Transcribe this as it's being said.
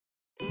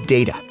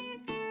data.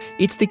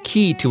 It's the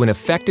key to an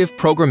effective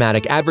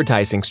programmatic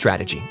advertising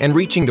strategy and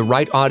reaching the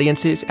right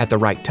audiences at the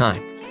right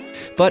time.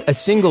 But a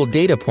single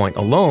data point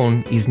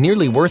alone is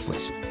nearly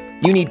worthless.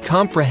 You need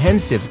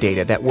comprehensive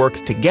data that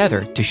works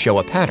together to show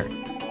a pattern.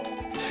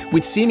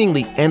 With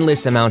seemingly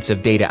endless amounts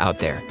of data out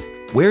there,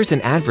 where's an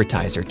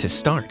advertiser to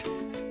start?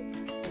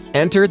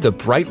 Enter the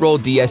BrightRoll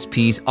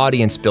DSP's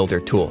Audience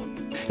Builder tool.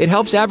 It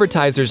helps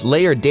advertisers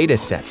layer data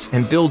sets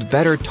and build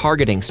better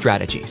targeting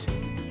strategies.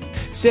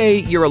 Say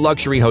you're a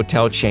luxury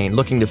hotel chain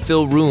looking to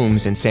fill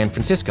rooms in San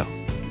Francisco.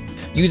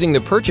 Using the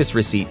Purchase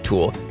Receipt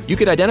tool, you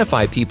could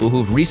identify people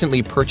who've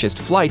recently purchased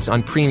flights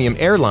on premium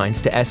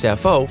airlines to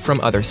SFO from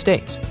other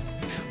states.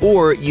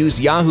 Or use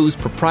Yahoo's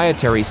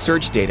proprietary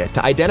search data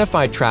to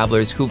identify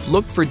travelers who've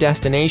looked for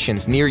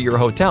destinations near your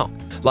hotel,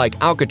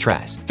 like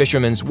Alcatraz,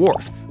 Fisherman's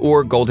Wharf,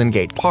 or Golden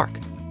Gate Park.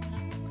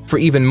 For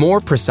even more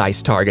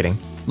precise targeting,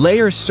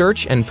 layer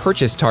search and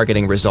purchase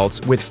targeting results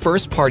with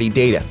first-party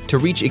data to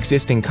reach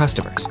existing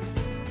customers.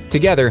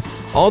 Together,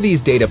 all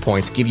these data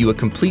points give you a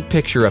complete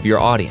picture of your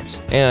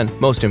audience and,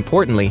 most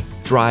importantly,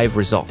 drive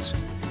results.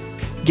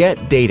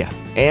 Get data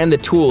and the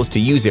tools to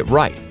use it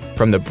right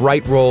from the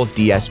BrightRoll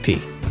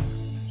DSP.